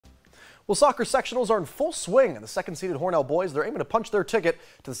Well, soccer sectionals are in full swing, and the second-seeded Hornell boys, they're aiming to punch their ticket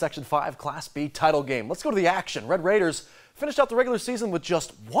to the Section 5 Class B title game. Let's go to the action. Red Raiders finished out the regular season with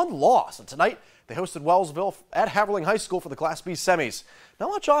just one loss, and tonight they hosted Wellsville at Haverling High School for the Class B semis. Not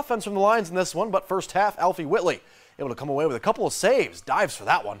much offense from the Lions in this one, but first half, Alfie Whitley able to come away with a couple of saves, dives for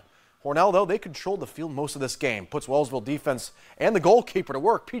that one. Hornell, though, they controlled the field most of this game, puts Wellsville defense and the goalkeeper to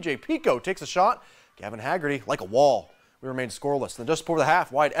work. PJ Pico takes a shot. Gavin Haggerty like a wall. We remain scoreless. Then just before the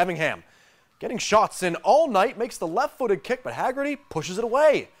half, Wyatt Evingham getting shots in all night, makes the left-footed kick, but Haggerty pushes it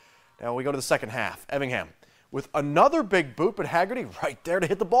away. Now we go to the second half. Evingham with another big boot, but Haggerty right there to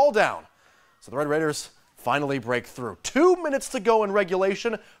hit the ball down. So the Red Raiders finally break through. 2 minutes to go in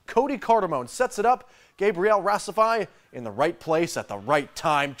regulation. Cody Cardamone sets it up. Gabriel Rassify in the right place at the right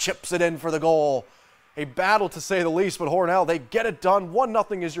time, chips it in for the goal. A battle to say the least, but Hornell, they get it done.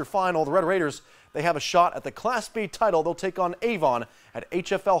 1-0 is your final. The Red Raiders, they have a shot at the Class B title. They'll take on Avon at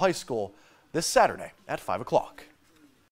HFL High School this Saturday at 5 o'clock.